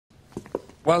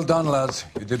Well done, lads.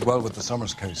 You did well with the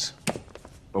Summers case.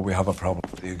 But we have a problem.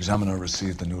 The examiner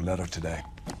received a new letter today.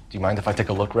 Do you mind if I take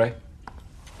a look, Ray?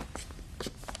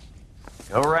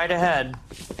 Go right ahead.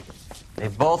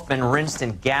 They've both been rinsed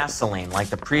in gasoline like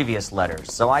the previous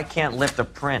letters, so I can't lift a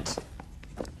print.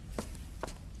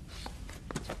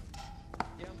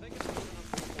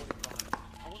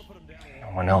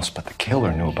 No one else but the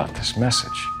killer knew about this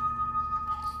message.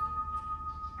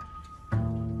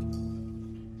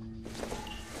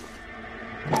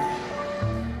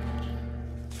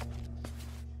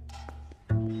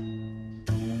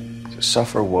 To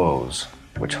suffer woes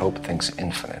which hope thinks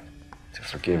infinite, to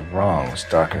forgive wrongs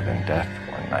darker than death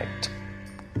or night.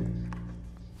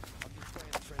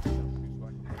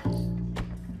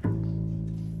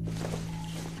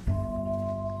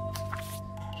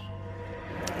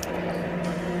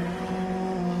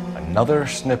 Another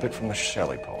snippet from the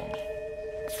Shelley poem.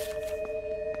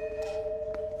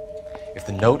 If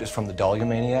the note is from the Dahlia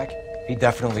maniac, he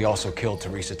definitely also killed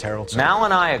Teresa Terrellson. Mal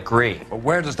and I agree. But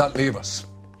where does that leave us?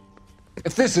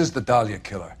 If this is the Dahlia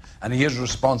killer, and he is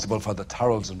responsible for the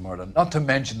Tarrelson murder, not to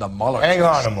mention the Muller Hang case.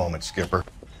 on a moment, Skipper.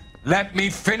 Let me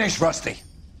finish, Rusty.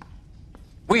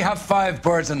 We have 5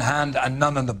 birds in hand and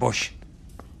none in the bush.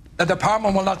 The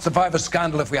department will not survive a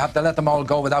scandal if we have to let them all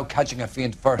go without catching a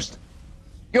fiend first.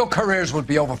 Your careers would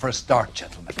be over for a start,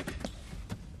 gentlemen.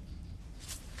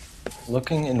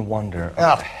 Looking in wonder.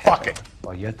 Fuck it.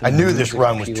 While yet the I knew this music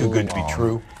run was too pealed good to be along,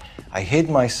 true. I hid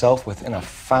myself within a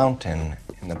fountain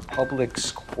in the public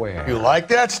square. You like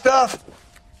that stuff?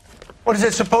 What is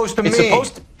it supposed to It's mean?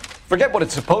 supposed to... Forget what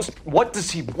it's supposed to... What does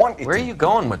he want it Where are to... you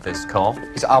going with this, Cole?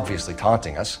 He's obviously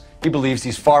taunting us. He believes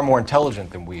he's far more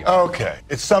intelligent than we are. Okay,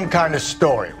 it's some kind of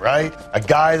story, right? A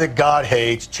guy that God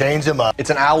hates, chains him up. It's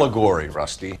an allegory,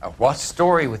 Rusty. A what?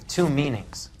 Story with 2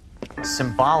 meanings. A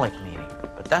symbolic meaning.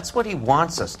 But that's what he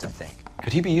wants us to think.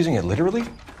 Could he be using it literally?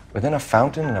 Within a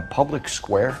fountain in a public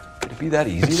square? Could it be that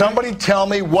easy? Can somebody tell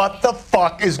me what the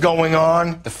fuck is going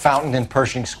on? The fountain in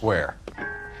Pershing Square.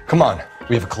 Come on,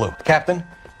 we have a clue. Captain,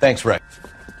 thanks, Ray.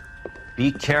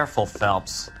 Be careful,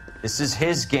 Phelps. This is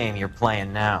his game you're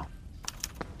playing now.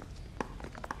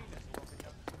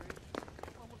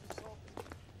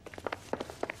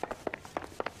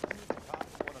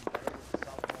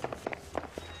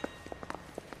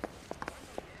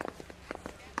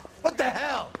 What the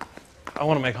hell? I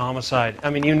want to make homicide.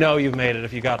 I mean, you know you've made it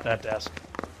if you got that desk.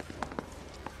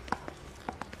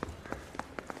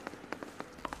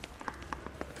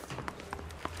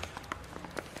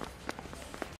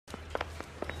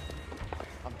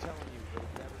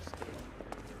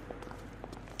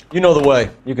 You know the way.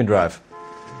 You can drive.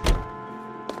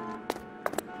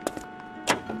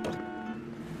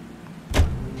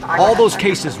 All those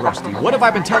cases, Rusty. What have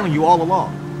I been telling you all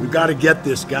along? We've got to get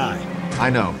this guy. I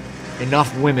know.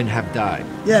 Enough women have died.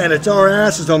 Yeah, and it's our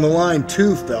asses on the line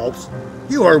too, Phelps.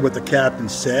 You heard what the captain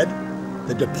said.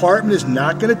 The department is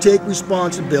not going to take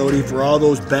responsibility for all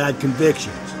those bad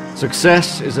convictions.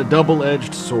 Success is a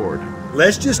double-edged sword.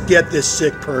 Let's just get this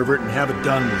sick pervert and have it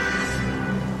done with.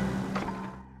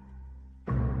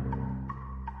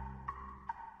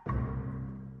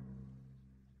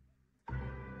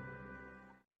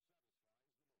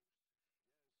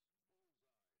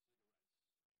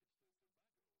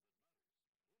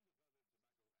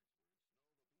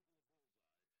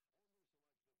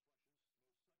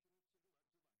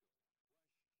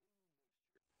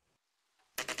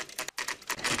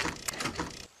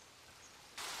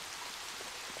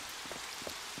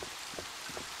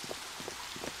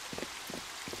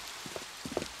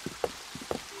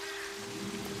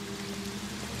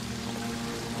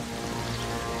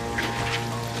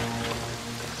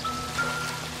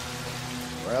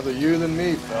 Rather you than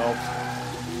me, Phelps.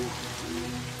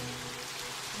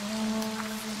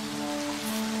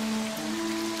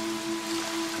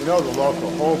 You know the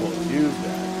local hobos use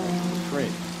that as a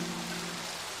cream.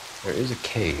 There is a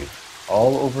cave,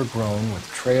 all overgrown with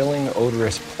trailing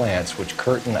odorous plants which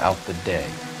curtain out the day.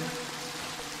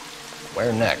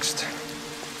 Where next?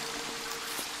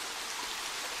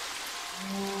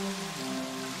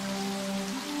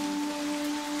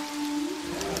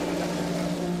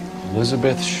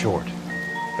 Elizabeth Short,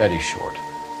 Betty Short,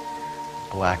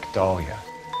 Black Dahlia.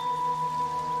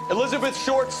 Elizabeth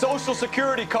Short's social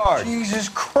security card. Jesus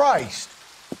Christ.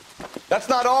 That's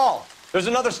not all. There's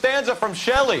another stanza from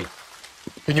Shelley.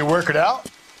 Can you work it out?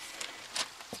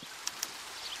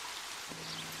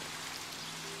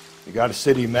 You got a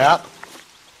city map?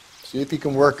 See if you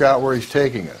can work out where he's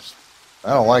taking us.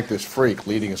 I don't like this freak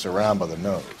leading us around by the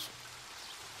nose.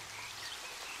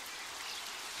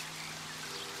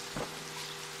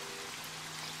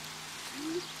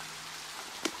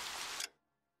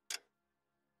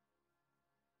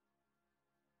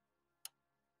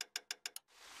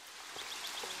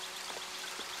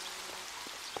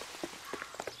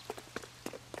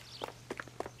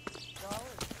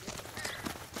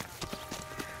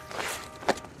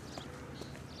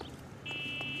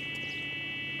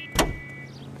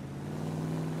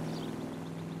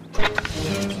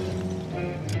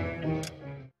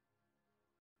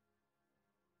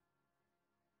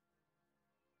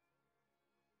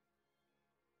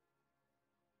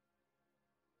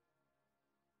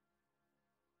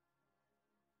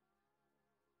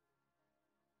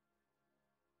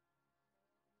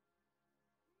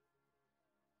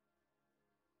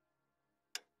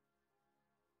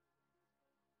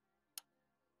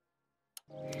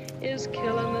 is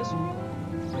killing this.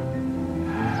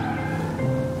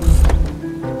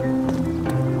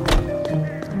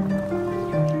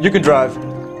 You can drive.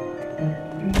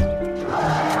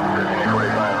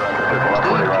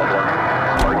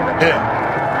 Him.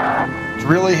 It's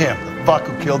really him, the fuck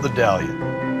who killed the Dahlia.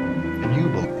 And you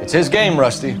believe. It's his game,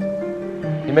 Rusty.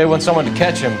 He may want someone to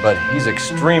catch him, but he's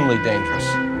extremely dangerous.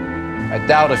 I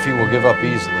doubt if he will give up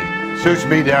easily. Suits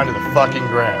me down to the fucking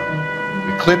ground.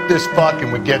 We clip this fuck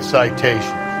and we get citations.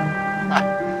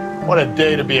 What a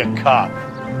day to be a cop.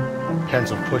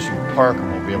 Pencil pushing Parker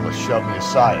won't be able to shove me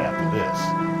aside after this.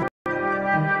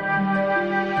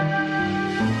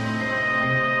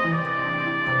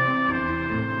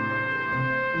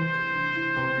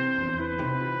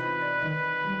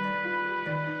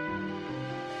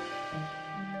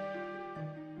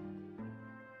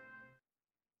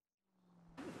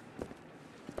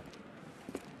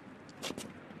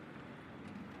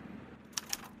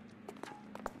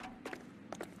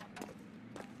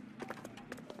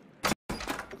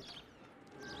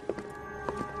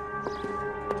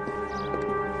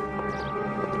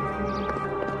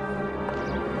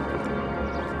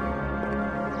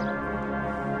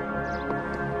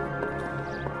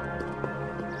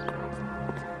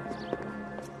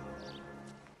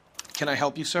 Can I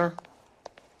help you, sir?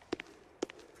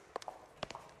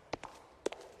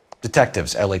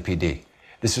 Detectives, LAPD.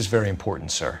 This is very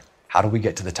important, sir. How do we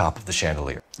get to the top of the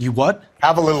chandelier? You what?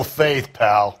 Have a little faith,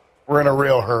 pal. We're in a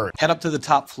real hurry. Head up to the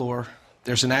top floor.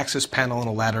 There's an access panel and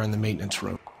a ladder in the maintenance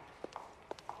room.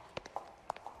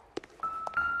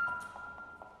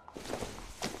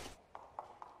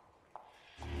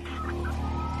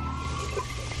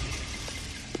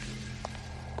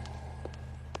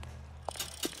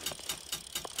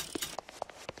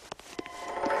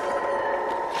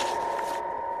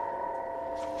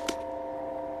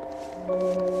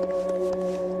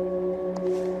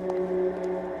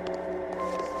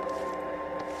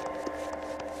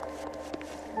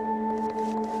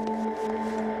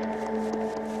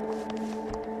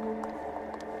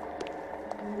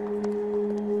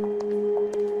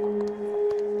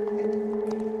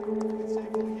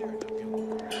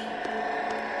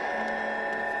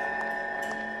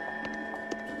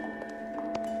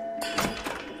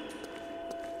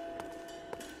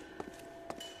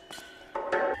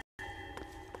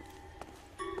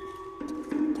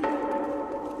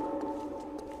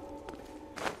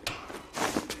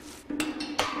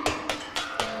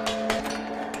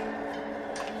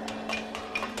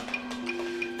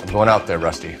 I'm going out there,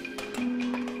 Rusty.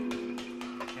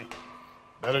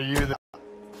 Better you than...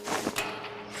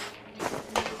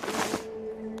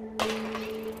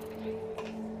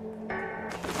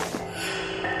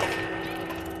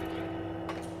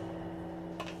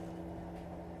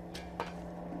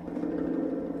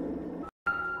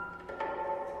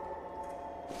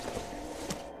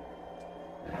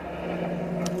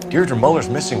 Deirdre Muller's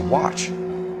missing watch.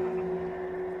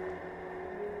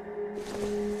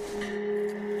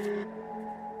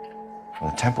 From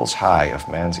the temples high of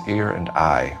man's ear and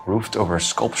eye, roofed over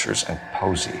sculptures and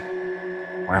poesy.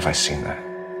 Where have I seen that?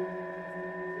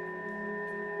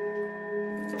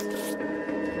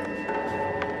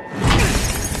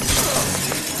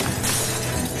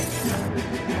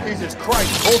 Jesus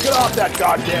Christ, pull it off that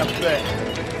goddamn thing.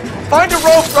 Find a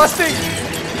rope, Rusty!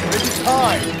 It's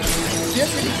time. See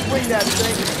if you can swing that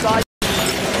thing inside.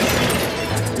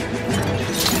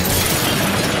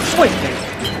 Swing, Dave.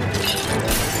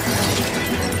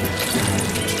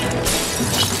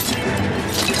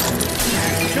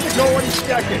 Should go any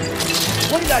second.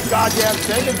 Swing that goddamn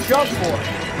thing and jump for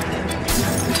it.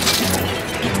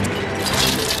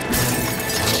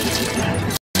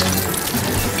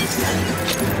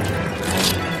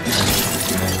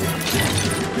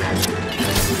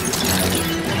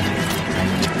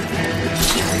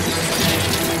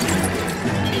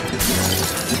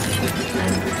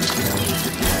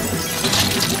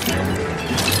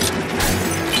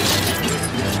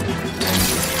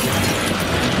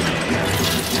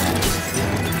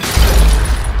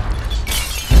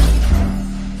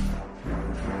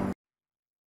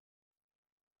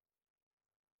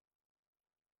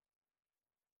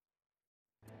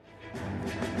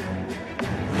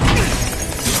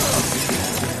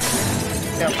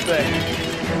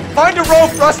 Find a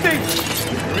rope, Rusty!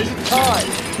 There isn't time.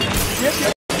 Get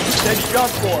it, then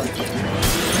jump for it.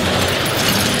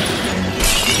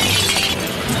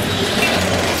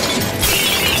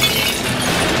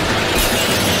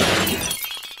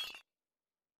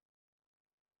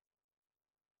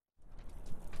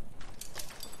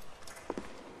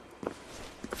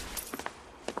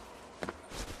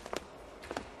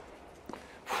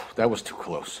 That was too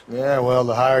close. Yeah, well,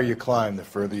 the higher you climb, the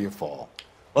further you fall.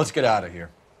 Let's get out of here.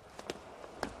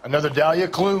 Another Dahlia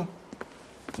clue?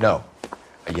 No,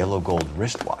 a yellow gold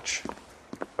wristwatch.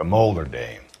 The Molder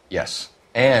Dame. Yes,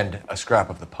 and a scrap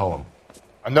of the poem.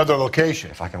 Another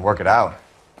location. If I can work it out.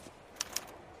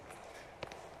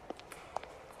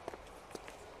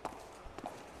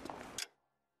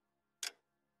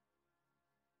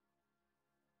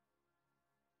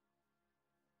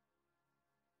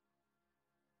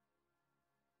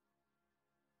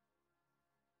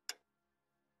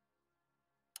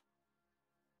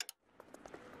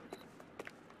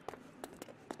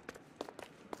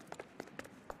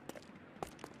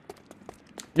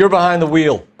 You're behind the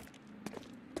wheel.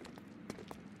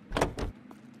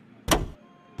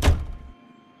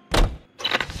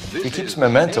 He keeps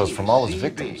mementos from all his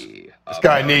victims. This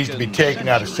guy needs to be taken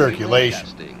out of circulation.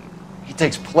 He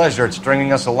takes pleasure at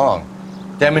stringing us along,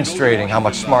 demonstrating how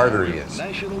much smarter he is.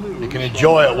 You can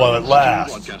enjoy it while it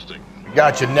lasts. We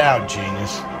got you now,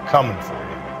 genius. I'm coming for you.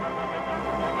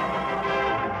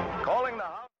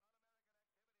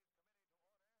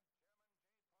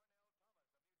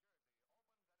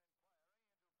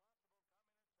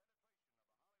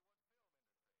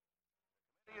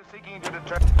 Seeking to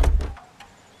determine.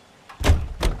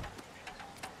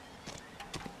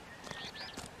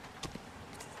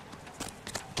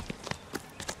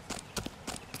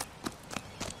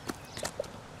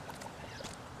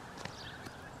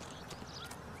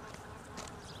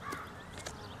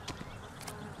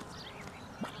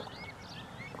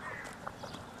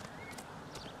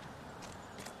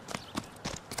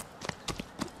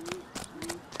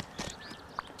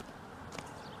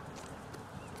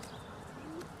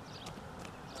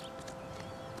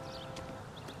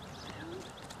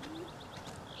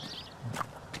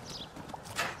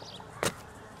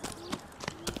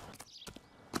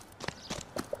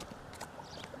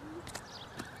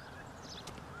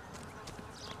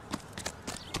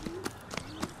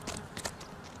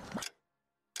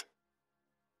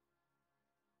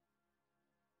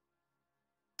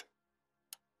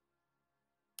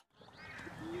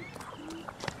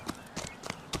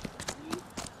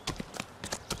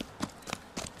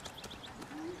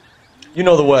 You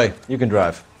know the way. You can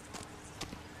drive.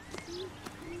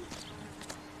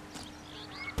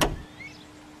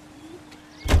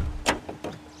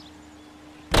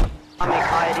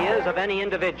 Ideas of any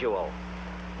individual,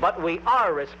 but we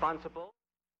are responsible.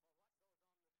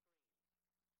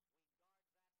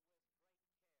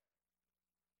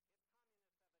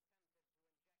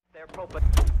 Their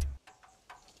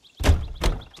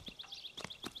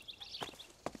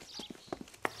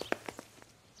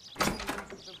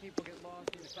Some people get lost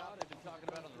in the crowd they've been talking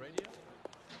about on the radio.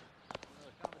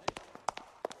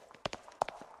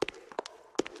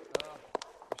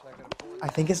 I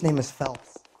think his name is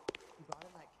Phelps.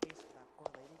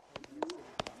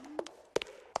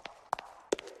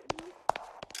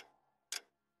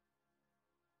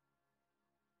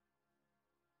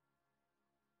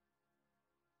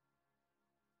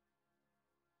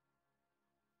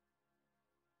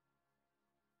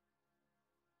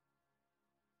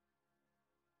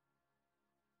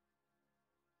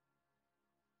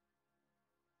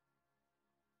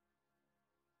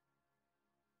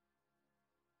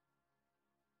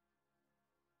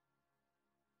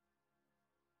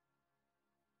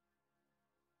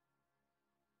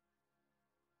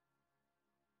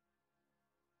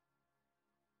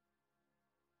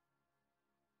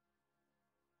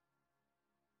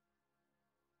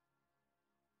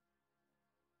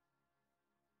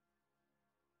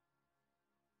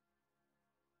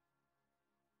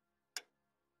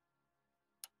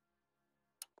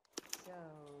 So,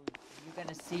 you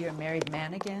gonna see your married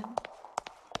man again?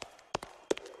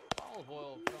 Olive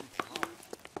oil comes from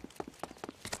olives.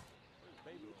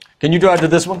 Can you drive to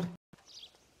this one?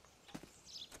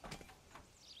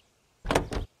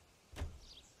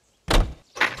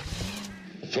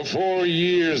 For 4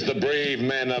 years, the brave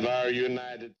men of our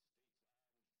United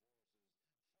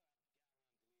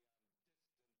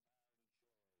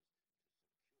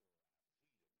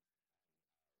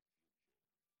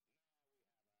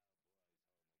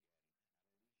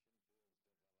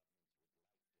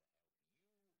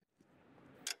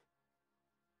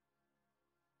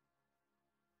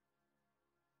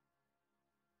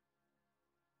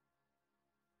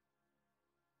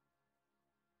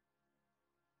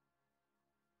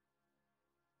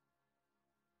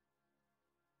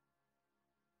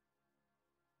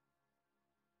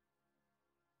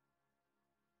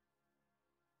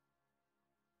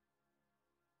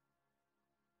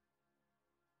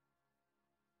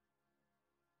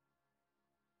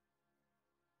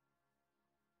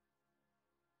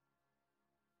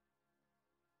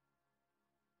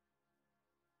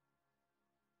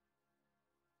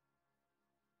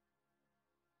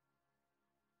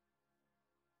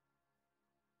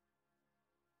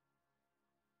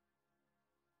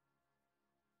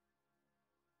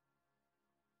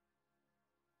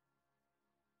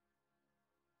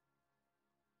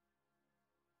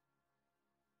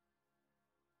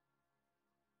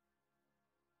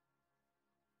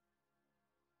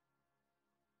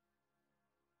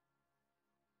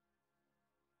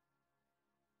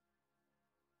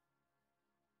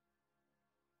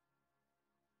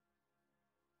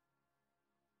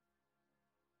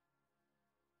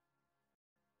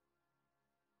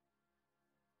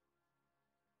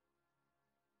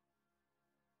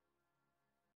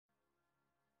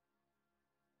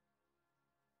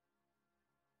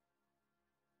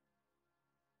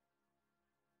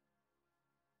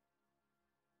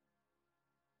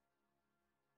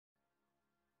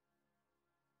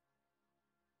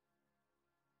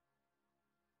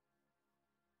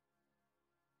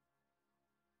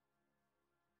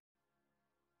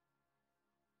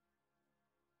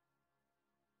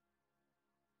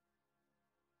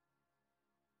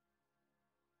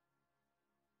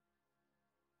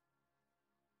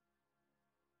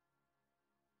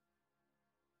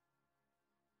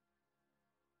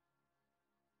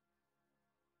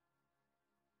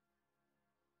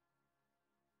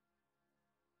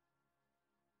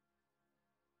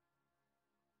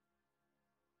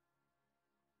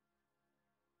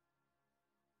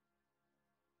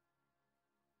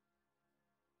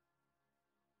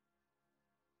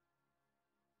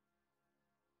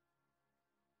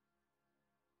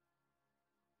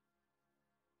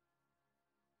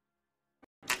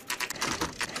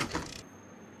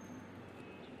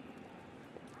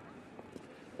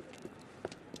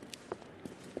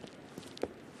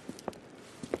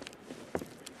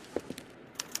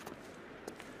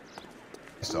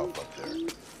yourself up there.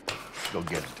 Go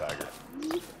get it, Tiger.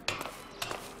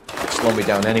 Slow me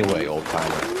down anyway, old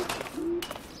timer.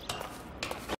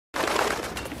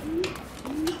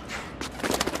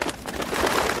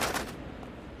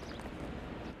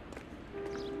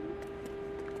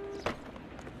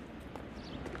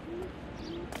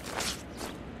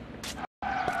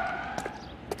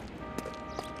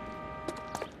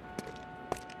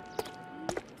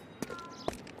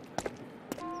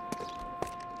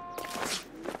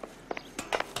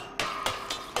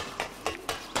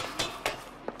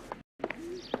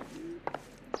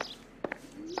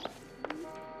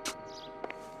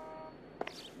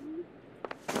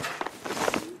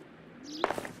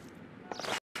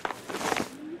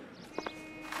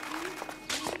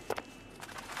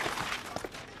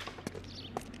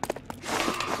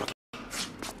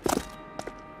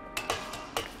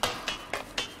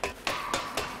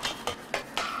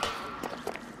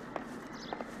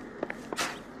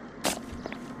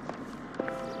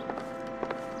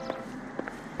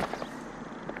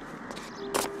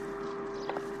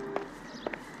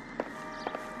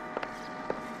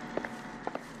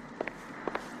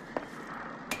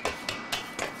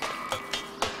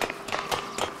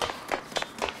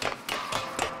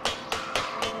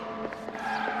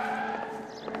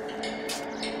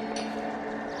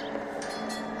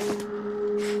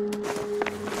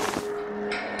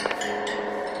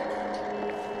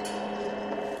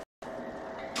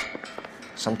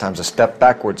 Sometimes a step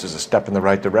backwards is a step in the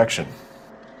right direction.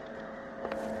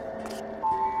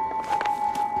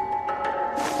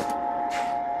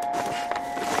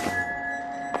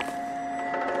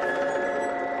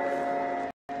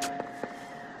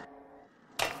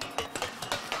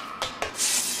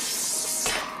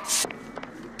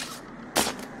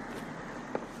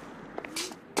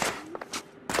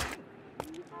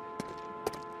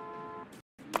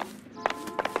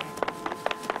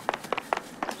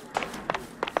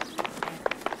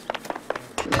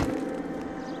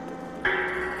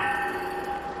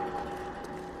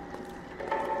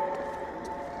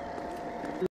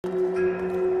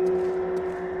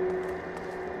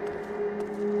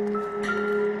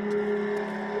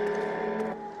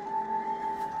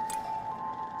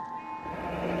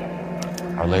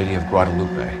 Our Lady of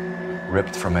Guadalupe,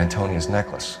 ripped from Antonia's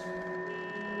necklace.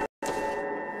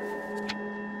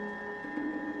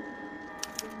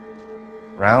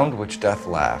 Round which death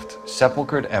laughed,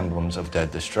 sepulchred emblems of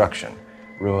dead destruction,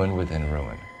 ruin within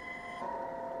ruin.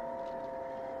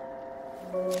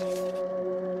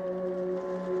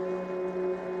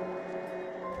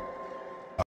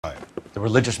 The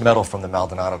religious medal from the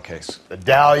Maldonado case. The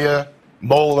Dahlia,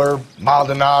 Moeller,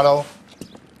 Maldonado.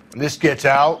 When this gets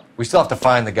out... We still have to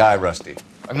find the guy, Rusty.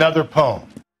 Another poem.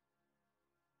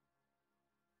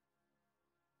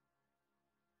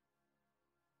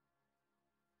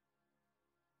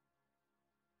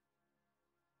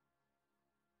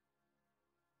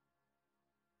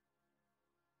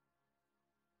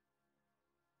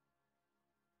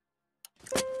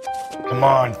 Come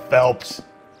on, Phelps.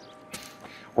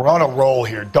 We're on a roll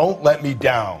here. Don't let me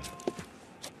down.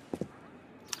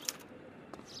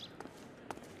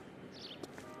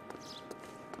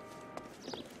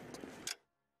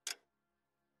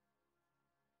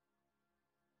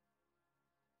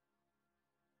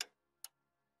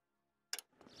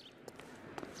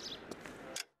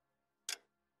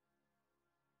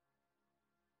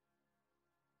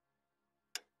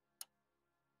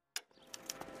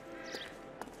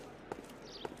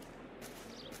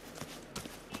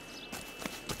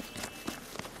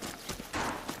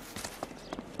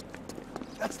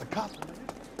 That's the cop.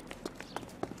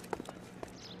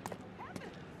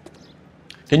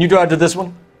 Can you drive to this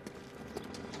one?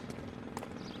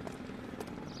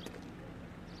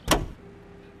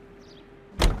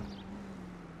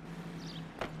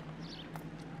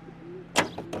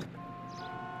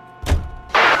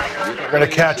 We're gonna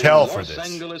catch hell for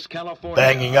this.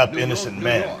 Banging up innocent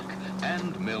men.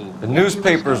 The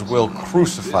newspapers will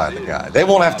crucify the guy. They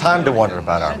won't have time to wonder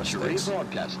about our mistakes.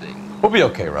 We'll be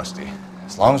okay, Rusty,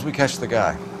 as long as we catch the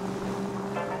guy.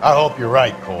 I hope you're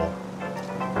right, Cole.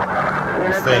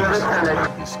 You're famous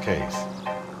for this case.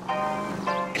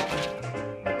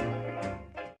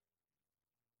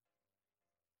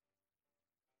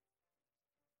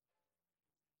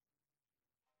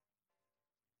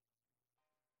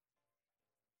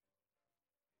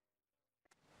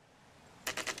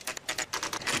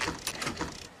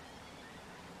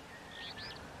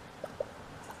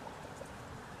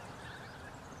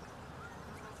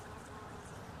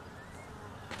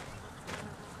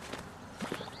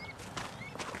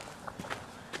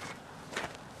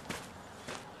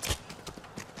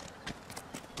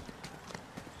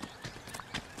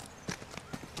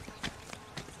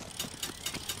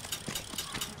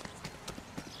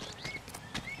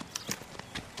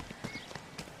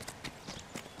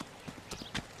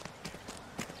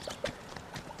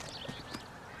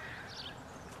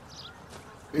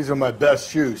 These are my best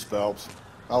shoes, Phelps.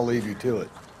 I'll leave you to it.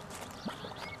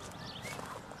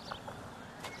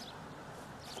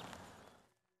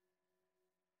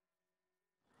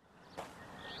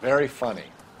 Very funny.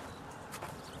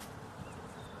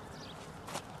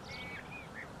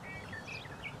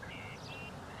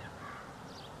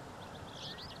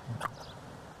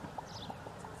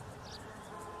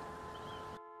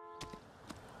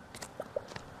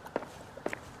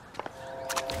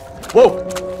 Whoa!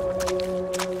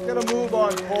 Gonna move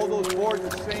on, Cole. Those boards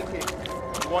are sinking.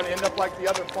 You want to end up like the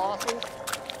other fossils?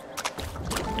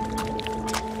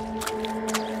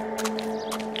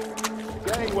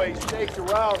 Gangway stakes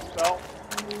around, Phelps.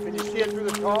 Can you see it through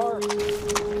the tar?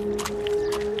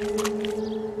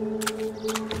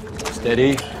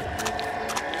 Steady.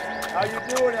 How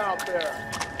you doing out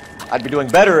there? I'd be doing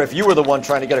better if you were the one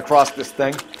trying to get across this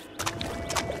thing.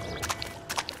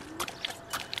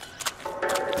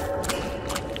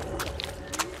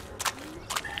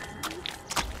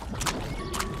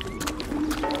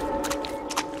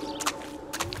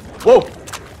 Whoa!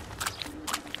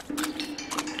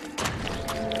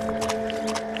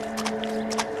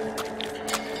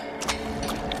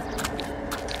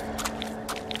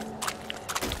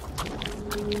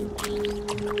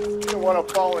 You don't want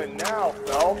to fall in now,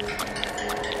 Phelps.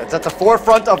 That's at the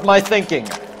forefront of my thinking.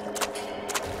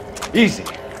 Easy.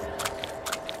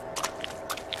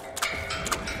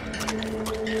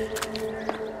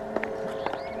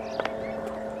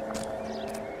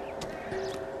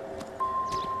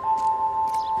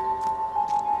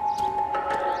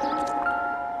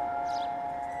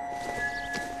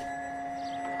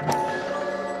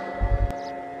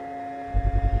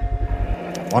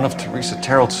 One of Teresa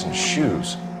Terrelson's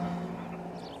shoes.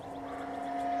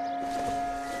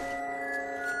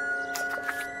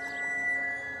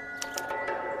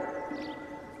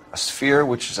 A sphere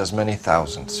which is as many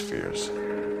thousand spheres.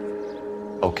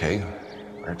 Okay,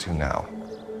 where to now?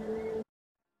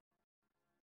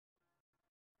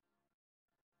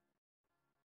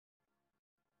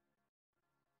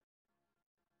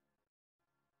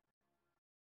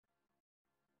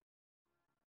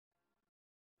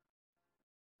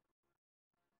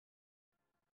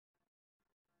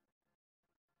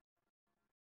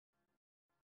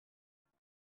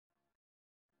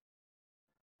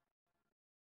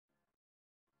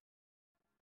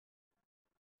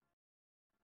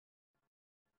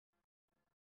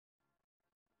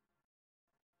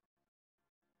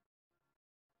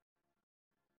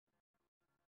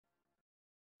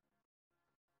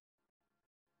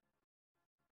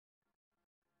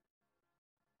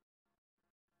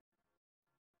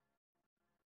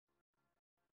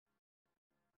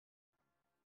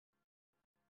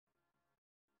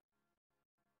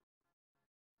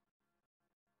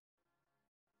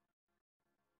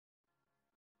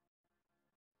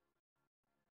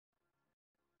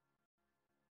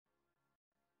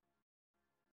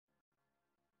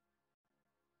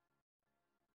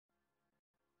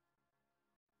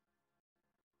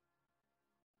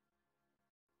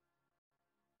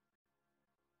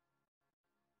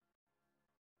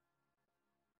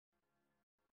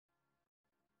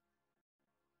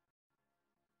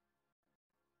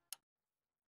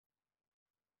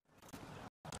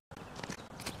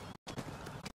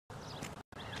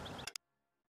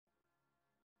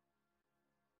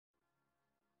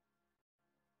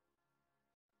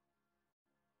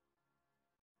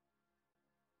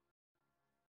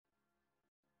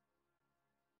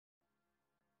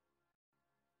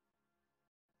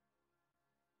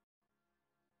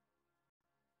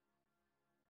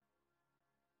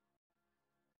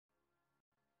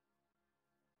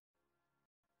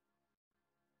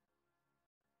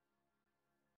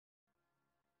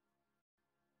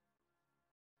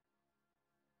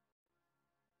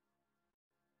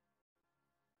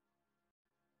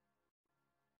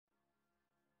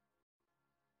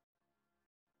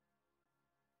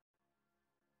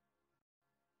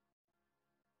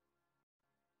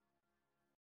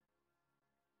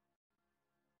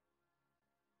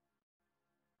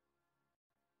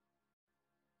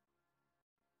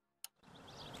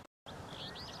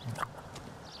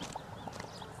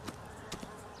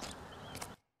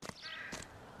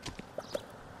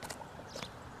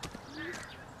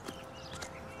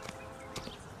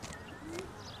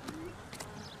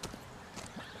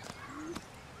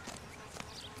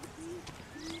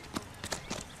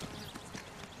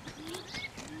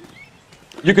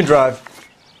 You can drive.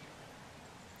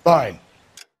 Fine.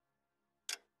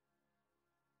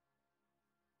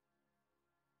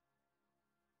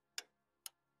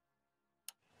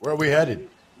 Where are we headed?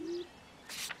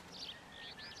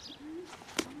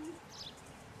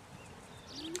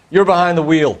 You're behind the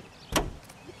wheel.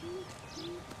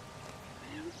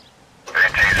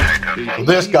 Well,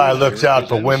 this guy looks out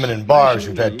for women in bars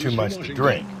who've had too much to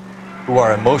drink. Who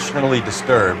are emotionally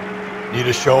disturbed. Need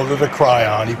a shoulder to cry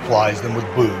on, he plies them with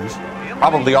booze.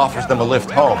 Probably offers them a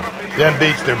lift home. Then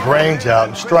beats their brains out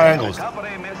and strangles them.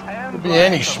 Could be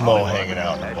any schmo hanging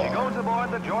out in the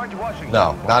bar.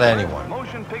 No, not anyone.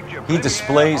 He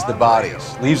displays the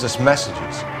bodies, leaves us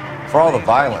messages. For all the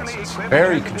violence, it's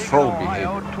very controlled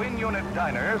behavior. Twin-unit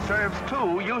diner serves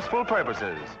two useful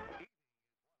purposes.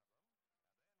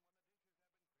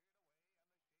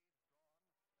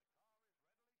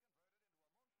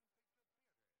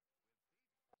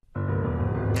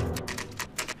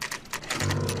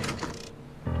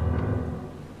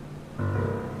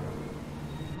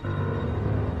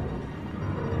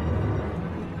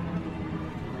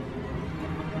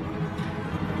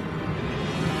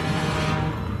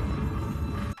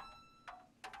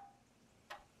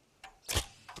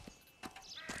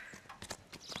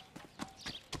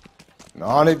 And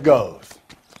on it goes.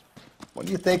 When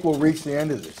do you think we'll reach the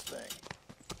end of this thing?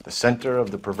 The center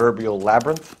of the proverbial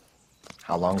labyrinth?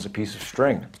 How long's a piece of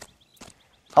string?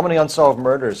 How many unsolved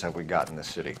murders have we got in this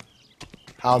city?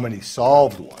 How many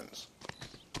solved ones?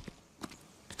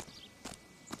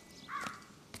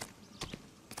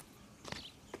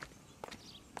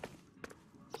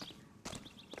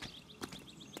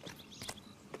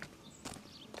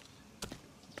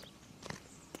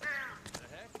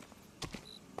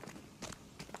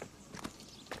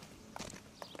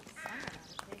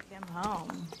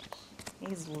 Home.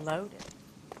 He's loaded.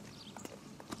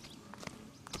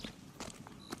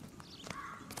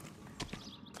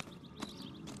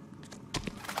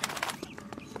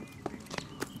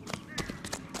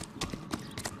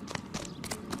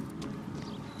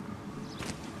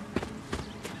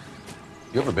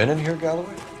 You ever been in here,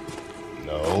 Galloway?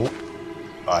 No.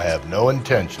 I have no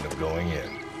intention of going in.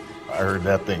 I heard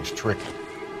that thing's tricky.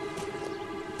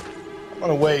 I'm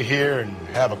gonna wait here and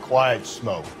have a quiet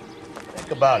smoke.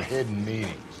 Think about hidden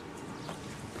meetings.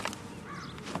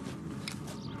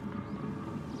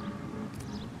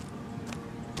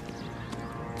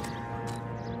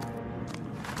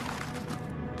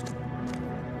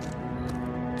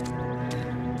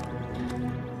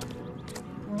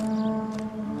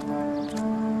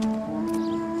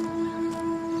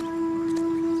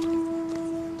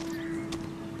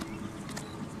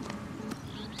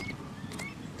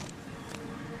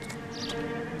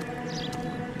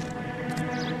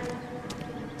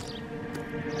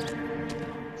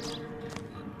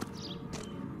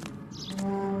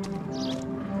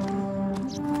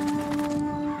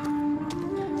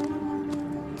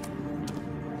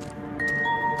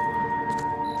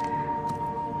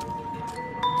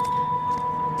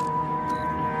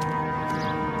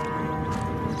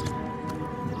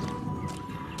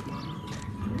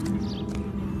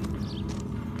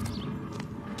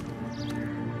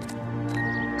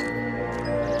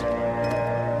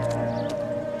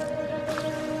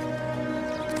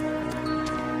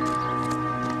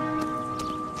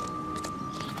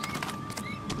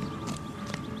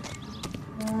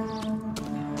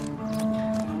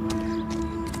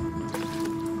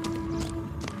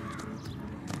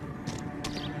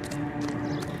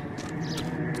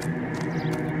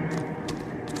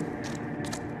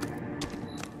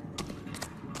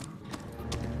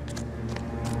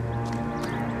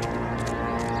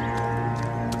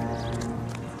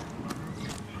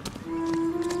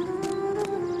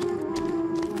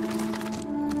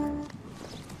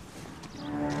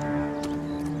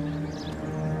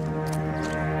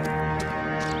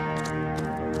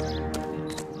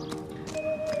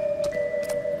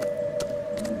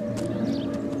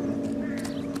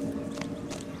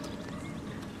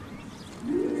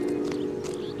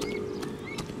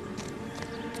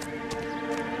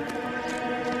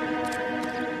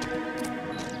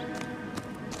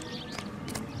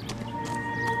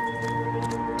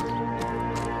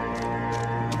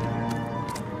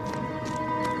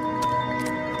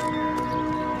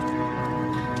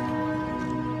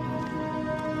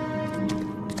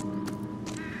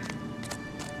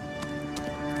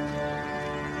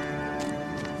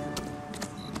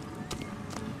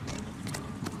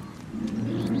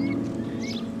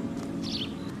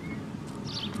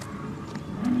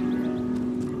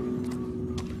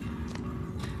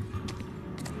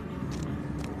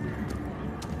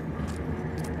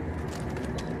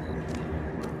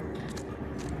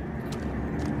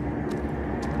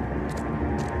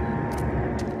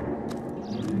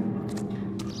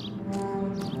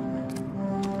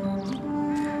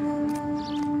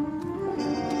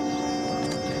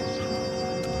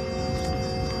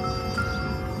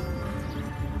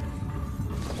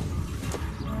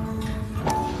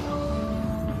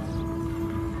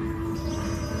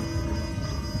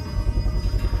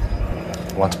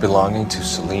 once belonging to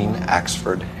Celine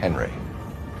Axford Henry.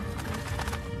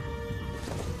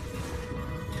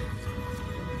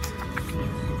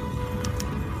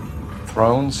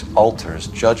 Thrones, altars,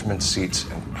 judgment seats,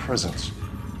 and prisons.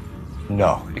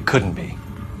 No, it couldn't be.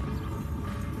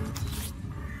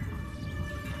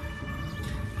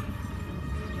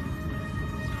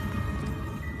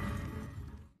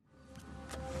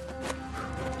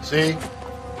 See?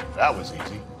 That was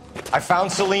easy. I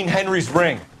found Celine Henry's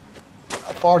ring.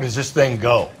 How far does this thing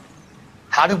go?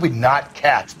 How did we not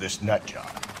catch this nut job?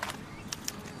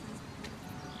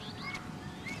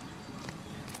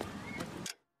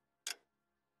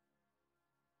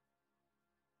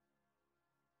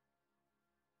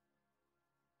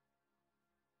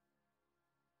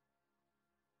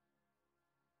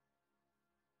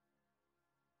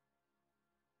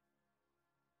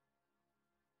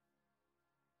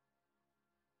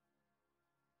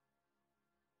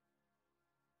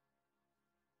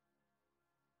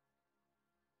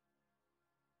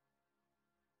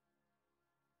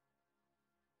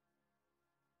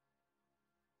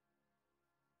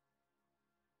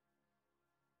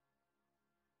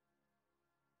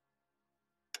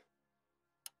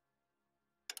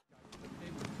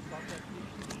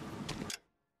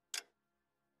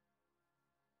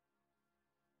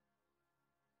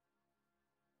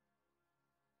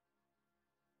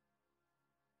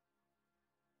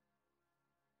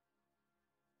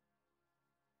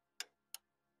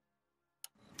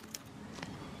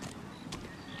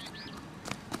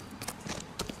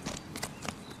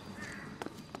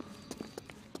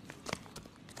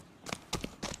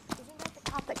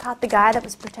 That caught the guy that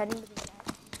was pretending to be dead.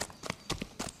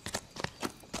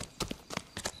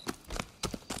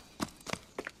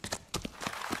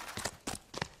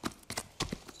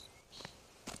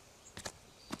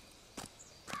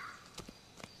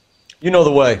 You know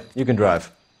the way. You can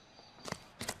drive.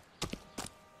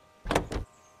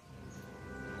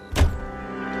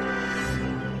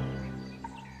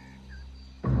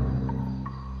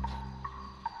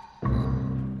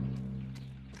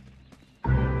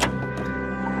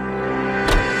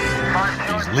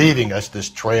 Leaving us this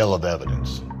trail of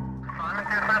evidence.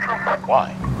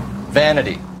 Why?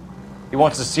 Vanity. He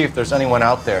wants to see if there's anyone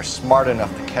out there smart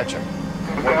enough to catch him.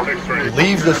 He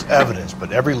leaves us evidence,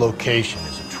 but every location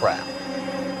is a trap.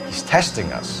 He's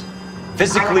testing us,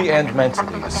 physically and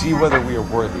mentally, to see whether we are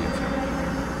worthy of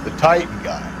him. The Titan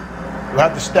guy, who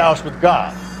had the stoush with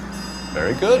God.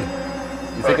 Very good.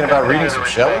 You thinking about reading some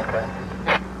Shelley?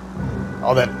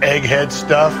 All that egghead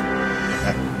stuff?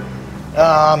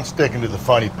 I'm sticking to the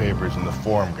funny papers and the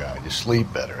form guide. You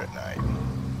sleep better at night.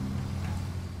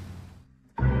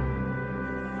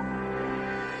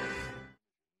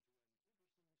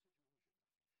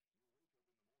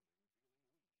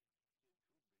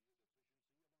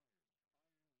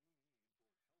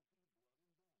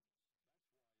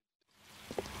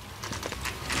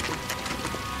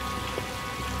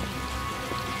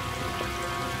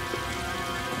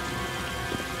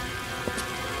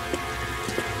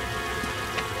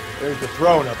 There's the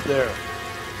throne up there.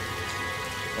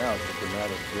 Now it's just a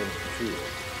matter of getting to it.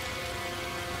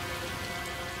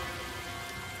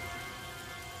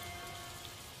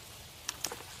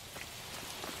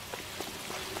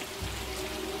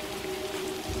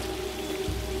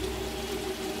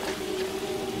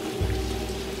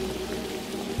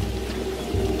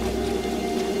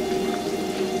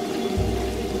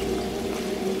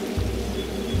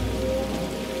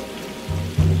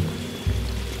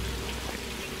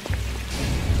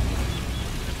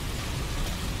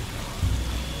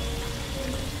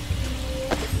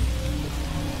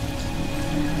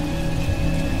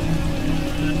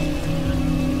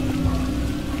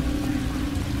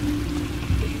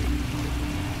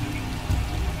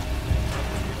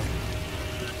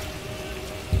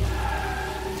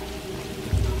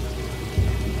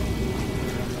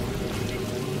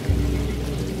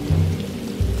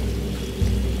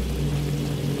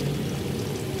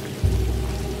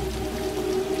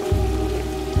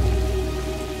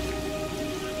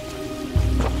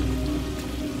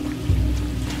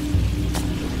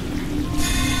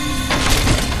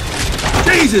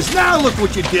 Jesus, now look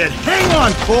what you did! Hang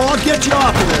on, Cole, I'll get you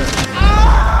off of there!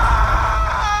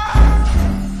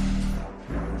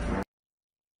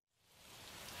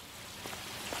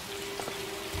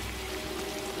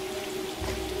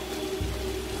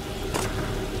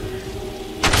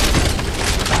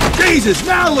 Jesus,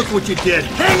 now look what you did!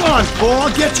 Hang on, Cole,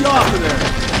 I'll get you off of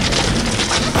there!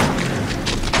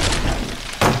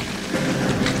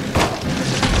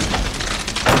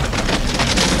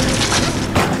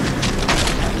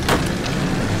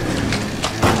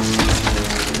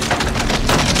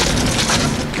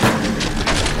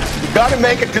 Gotta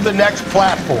make it to the next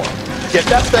platform. Get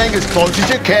that thing as close as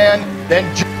you can,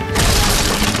 then...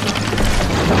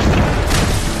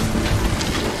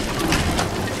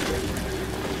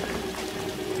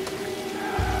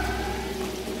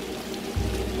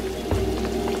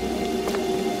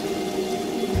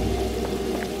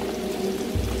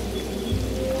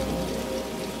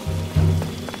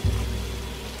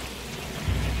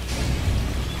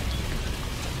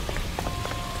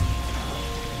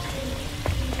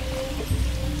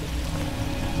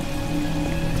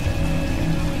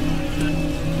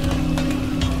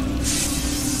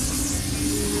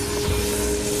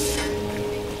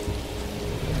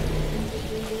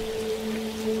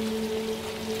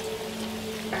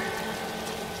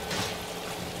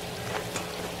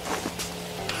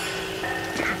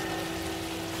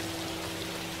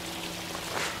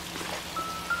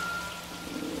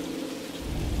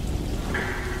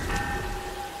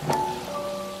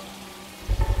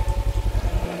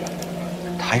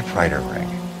 Typewriter ring.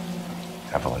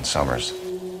 Evelyn Summers.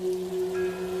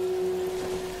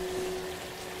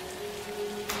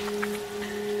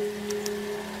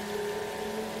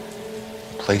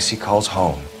 The place he calls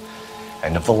home.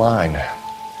 End of the line.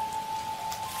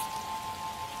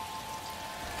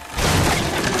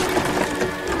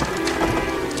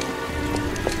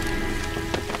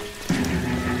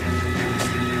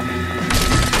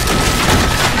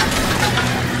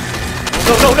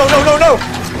 No!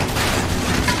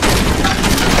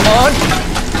 Come on!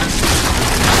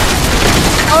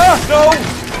 Ah, no!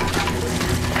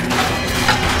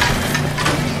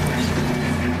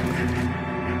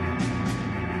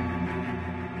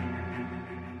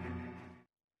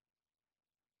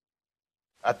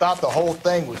 I thought the whole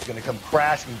thing was gonna come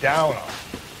crashing down on us.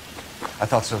 I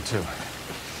thought so too.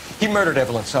 He murdered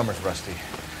Evelyn Summers, Rusty.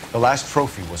 The last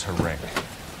trophy was her ring.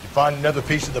 You find another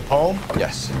piece of the poem?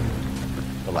 Yes.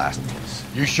 The last piece.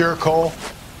 You sure, Cole?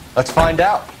 Let's find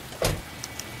out.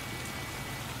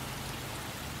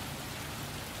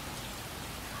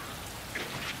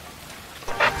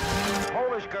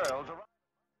 Polish girls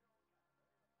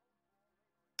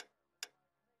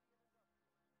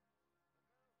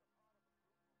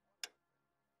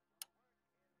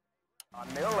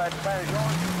on mill at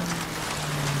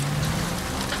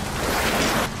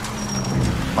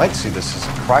Might see this as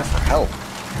a cry for help.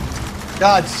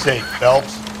 God's sake,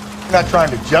 Phelps. I'm not trying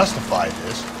to justify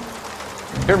this.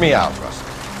 Hear me out, Rusty.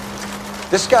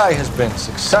 This guy has been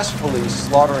successfully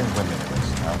slaughtering women in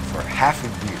this town for half a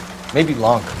year, maybe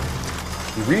longer.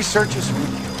 He researches who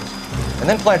he kills, and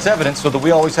then plants evidence so that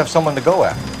we always have someone to go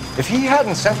after. If he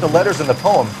hadn't sent the letters in the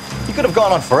poem, he could have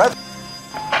gone on forever.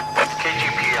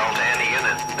 KGPL to any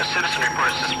unit. A citizen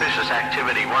reports suspicious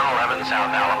activity, 111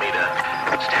 South Alameda.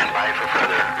 Stand by for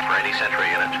further for any Central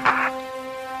unit.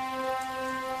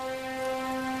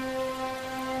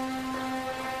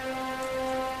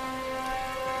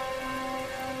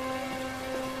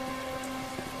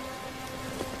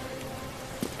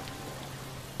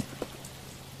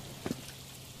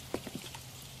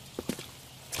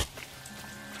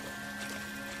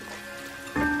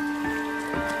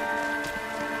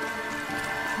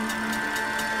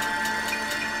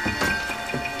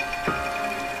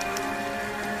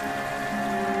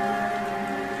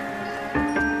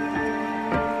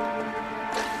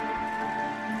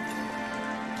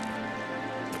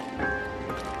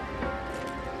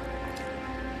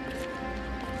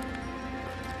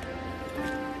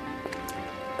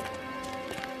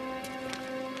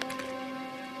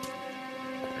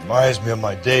 Reminds me of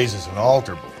my days as an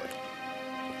altar boy.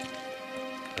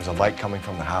 There's a light coming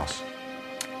from the house.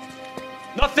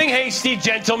 Nothing hasty,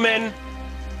 gentlemen.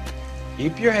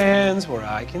 Keep your hands where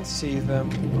I can see them,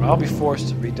 or I'll be forced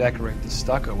to redecorate the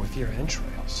stucco with your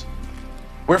entrails.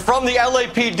 We're from the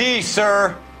LAPD,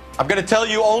 sir. I'm gonna tell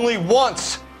you only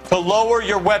once to lower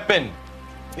your weapon.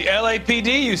 The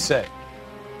LAPD, you say?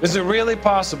 Is it really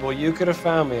possible you could have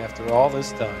found me after all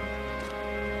this time?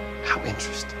 How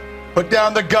interesting. Put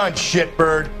down the gun,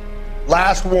 shitbird.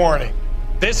 Last warning.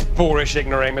 This boorish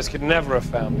ignoramus could never have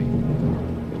found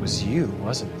me. It was you,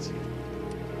 wasn't it?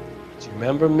 Do you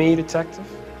remember me, detective?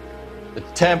 The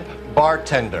temp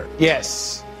bartender.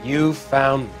 Yes, you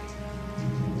found me.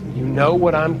 You know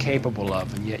what I'm capable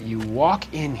of, and yet you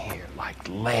walk in here like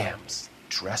lambs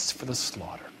dressed for the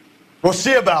slaughter. We'll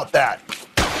see about that.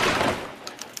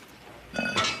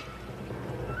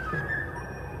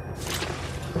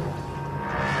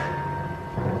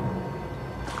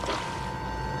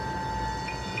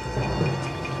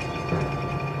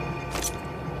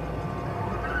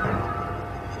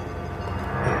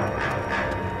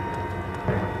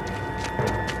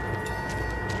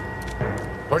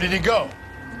 Where did he go?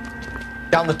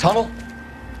 Down the tunnel?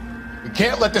 We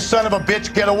can't let the son of a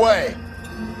bitch get away.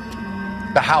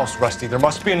 The house, Rusty. There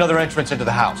must be another entrance into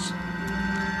the house.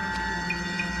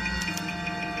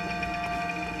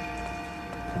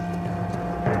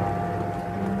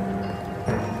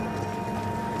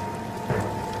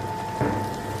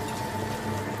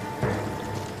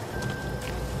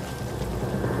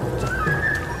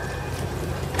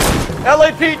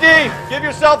 LAPD, give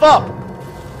yourself up!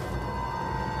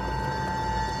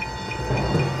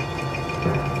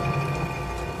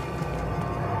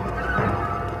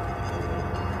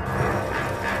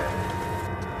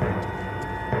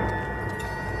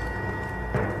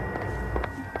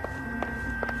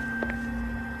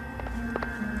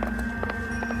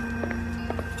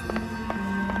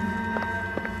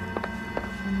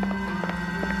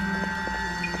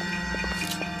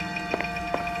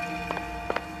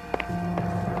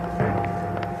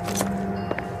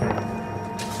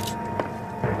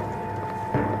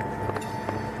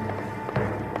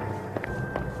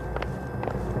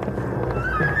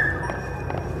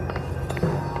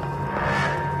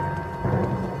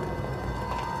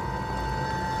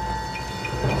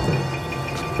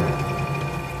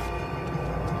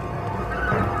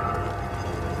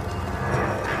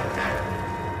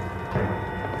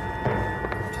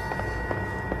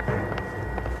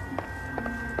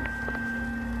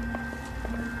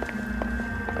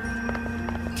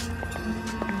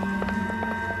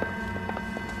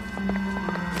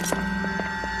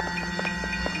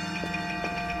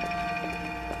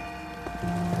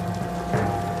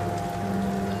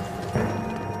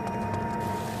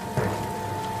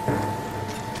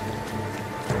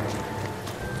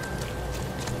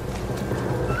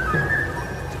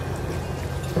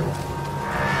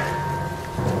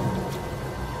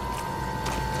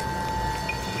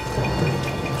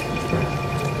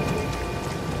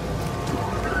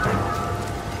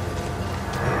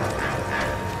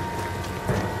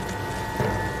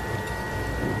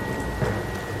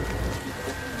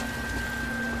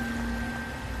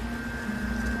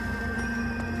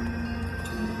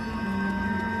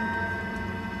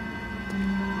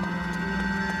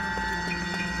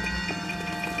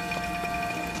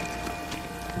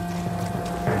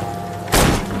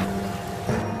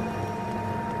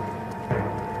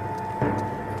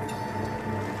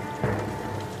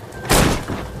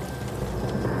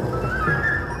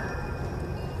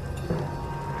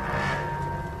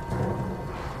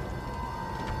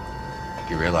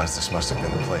 You realize this must have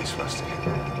been the place, Rusty.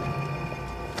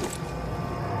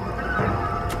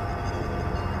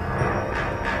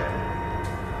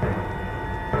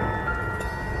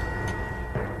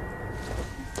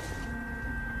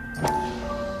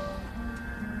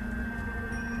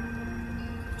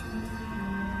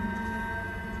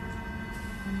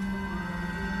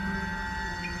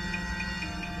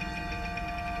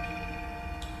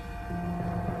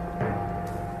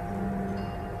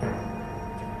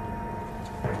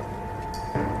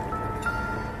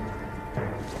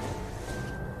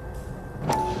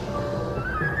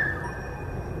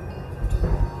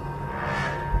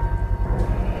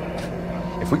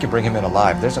 If we can bring him in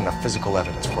alive, there's enough physical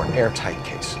evidence for an airtight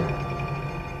case.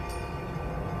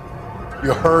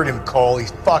 You heard him, Cole.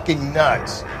 He's fucking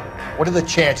nuts. What are the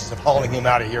chances of hauling him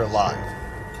out of here alive?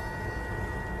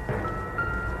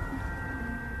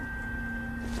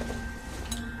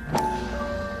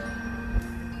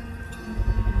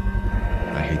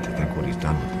 I hate to think what he's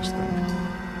done with this thing.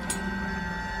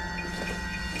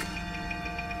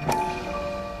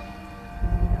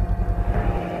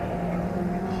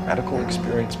 Medical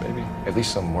experience, maybe? At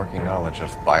least some working knowledge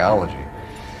of biology.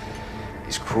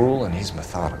 He's cruel and he's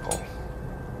methodical.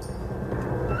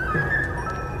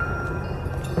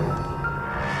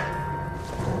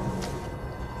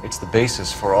 It's the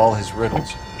basis for all his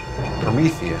riddles.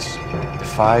 Prometheus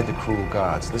defied the cruel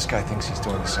gods. This guy thinks he's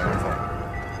doing the same thing.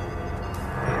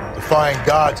 Defying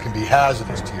gods can be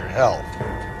hazardous to your health.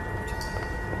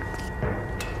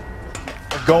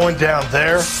 We're going down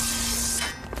there.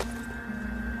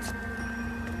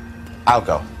 I'll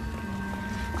go.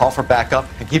 Call for backup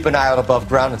and keep an eye out above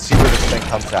ground and see where this thing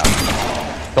comes out.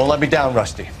 Don't let me down,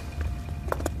 Rusty.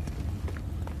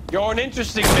 You're an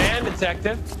interesting man,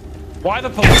 Detective. Why the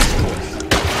police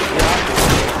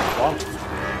force?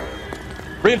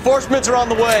 Reinforcements are on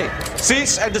the way.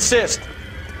 Cease and desist.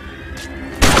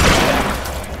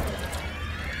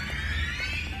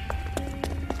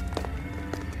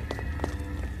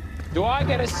 Do I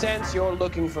get a sense you're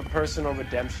looking for personal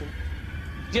redemption?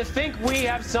 Do you think we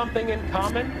have something in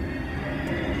common?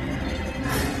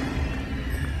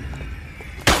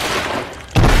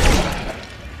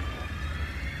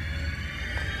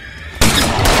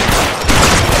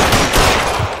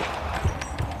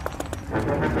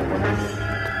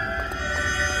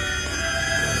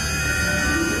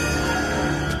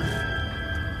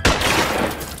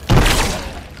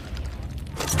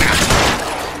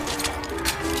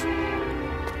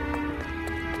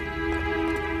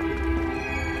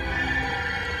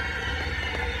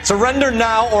 Surrender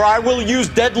now, or I will use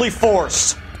deadly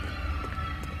force.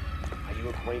 Are you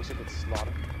acquainted with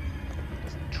slaughter? It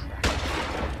doesn't track.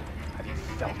 Have you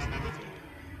felt anything?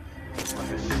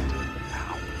 Understood the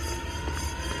power?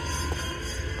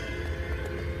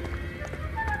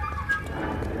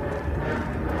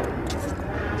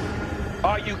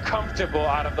 Are you comfortable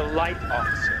out of the light,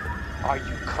 officer? Are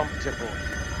you comfortable?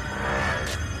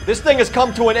 This thing has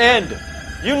come to an end.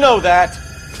 You know that.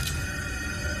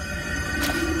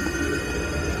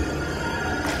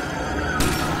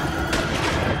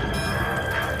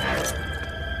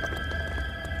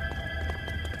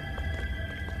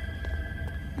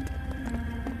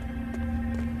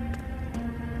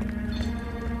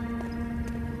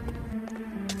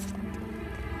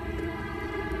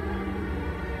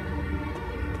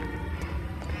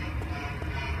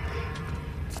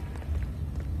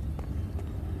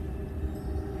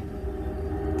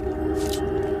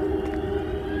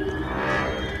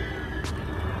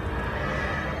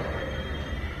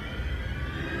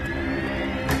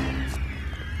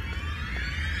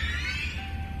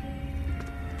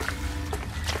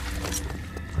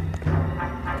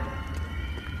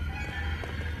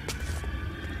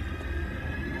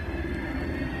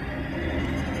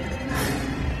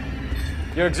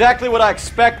 You're exactly what I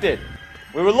expected.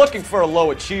 We were looking for a low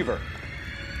achiever.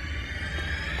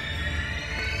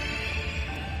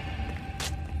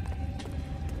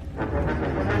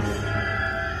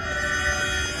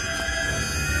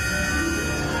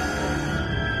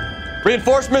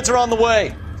 Reinforcements are on the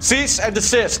way. Cease and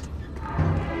desist.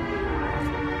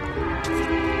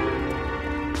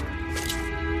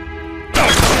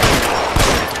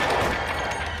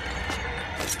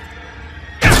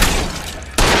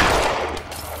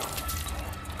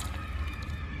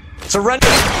 Surrender!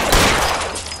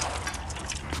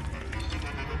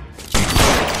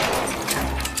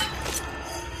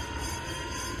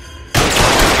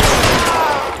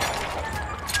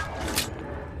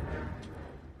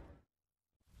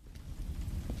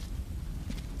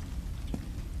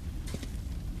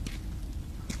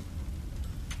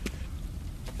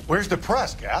 Where's the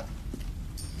press, Cap?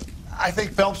 I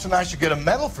think Phelps and I should get a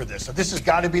medal for this. This has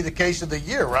got to be the case of the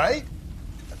year, right?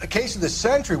 The case of the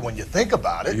century when you think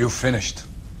about it. You finished?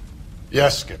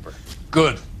 Yes, Skipper.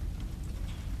 Good.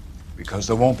 Because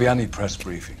there won't be any press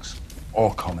briefings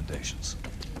or commendations.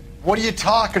 What are you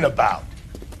talking about?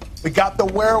 We got the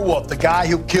werewolf, the guy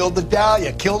who killed the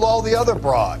Dahlia, killed all the other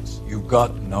broads. You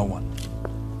got no one.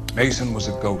 Mason was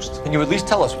a ghost. Can you at least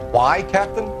tell us why,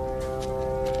 Captain?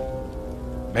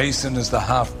 Mason is the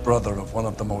half-brother of one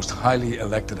of the most highly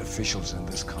elected officials in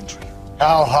this country.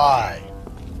 How high?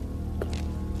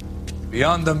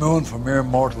 Beyond the moon for mere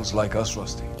mortals like us,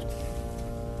 Rusty.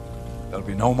 There'll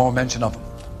be no more mention of him.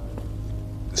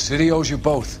 The city owes you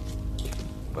both,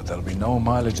 but there'll be no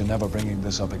mileage in ever bringing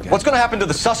this up again. What's going to happen to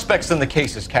the suspects in the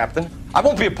cases, Captain? I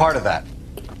won't be a part of that.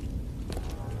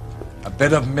 A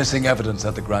bit of missing evidence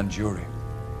at the grand jury.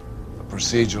 A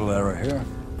procedural error here,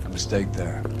 a mistake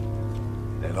there.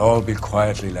 They'll all be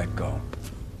quietly let go.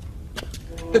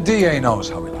 The DA knows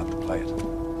how we'll have to play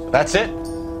it. That's it?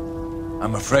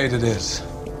 I'm afraid it is.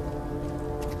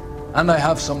 And I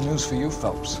have some news for you,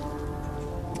 Phelps.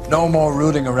 No more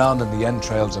rooting around in the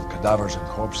entrails of cadavers and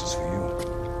corpses for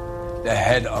you. The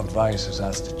head of Vice has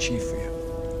asked the chief for you.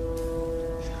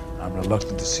 I'm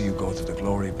reluctant to see you go to the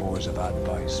glory boards of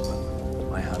advice, but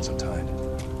my hands are tied.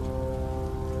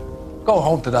 Go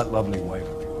home to that lovely wife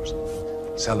of yours.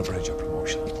 Celebrate your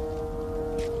promotion.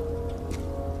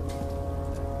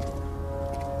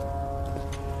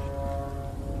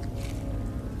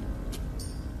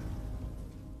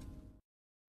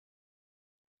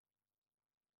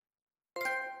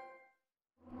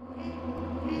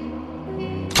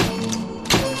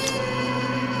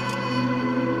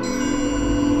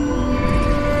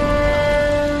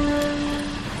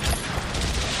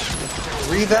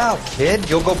 Breathe out, kid.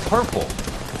 You'll go purple.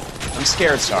 I'm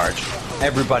scared, Sarge.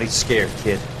 Everybody's scared,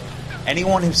 kid.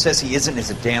 Anyone who says he isn't is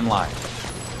a damn liar.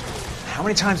 How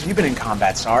many times have you been in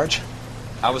combat, Sarge?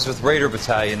 I was with Raider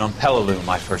Battalion on Peleliu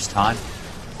my first time.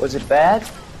 Was it bad?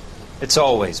 It's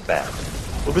always bad.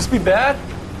 Will this be bad?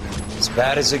 As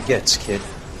bad as it gets, kid.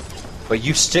 But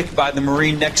you stick by the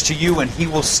Marine next to you, and he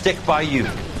will stick by you.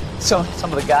 So,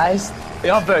 some of the guys, they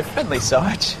aren't very friendly,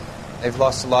 Sarge. They've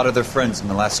lost a lot of their friends in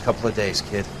the last couple of days,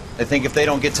 kid. They think if they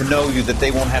don't get to know you, that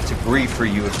they won't have to grieve for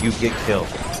you if you get killed.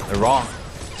 They're wrong.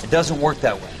 It doesn't work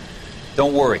that way.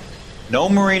 Don't worry. No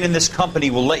Marine in this company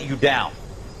will let you down.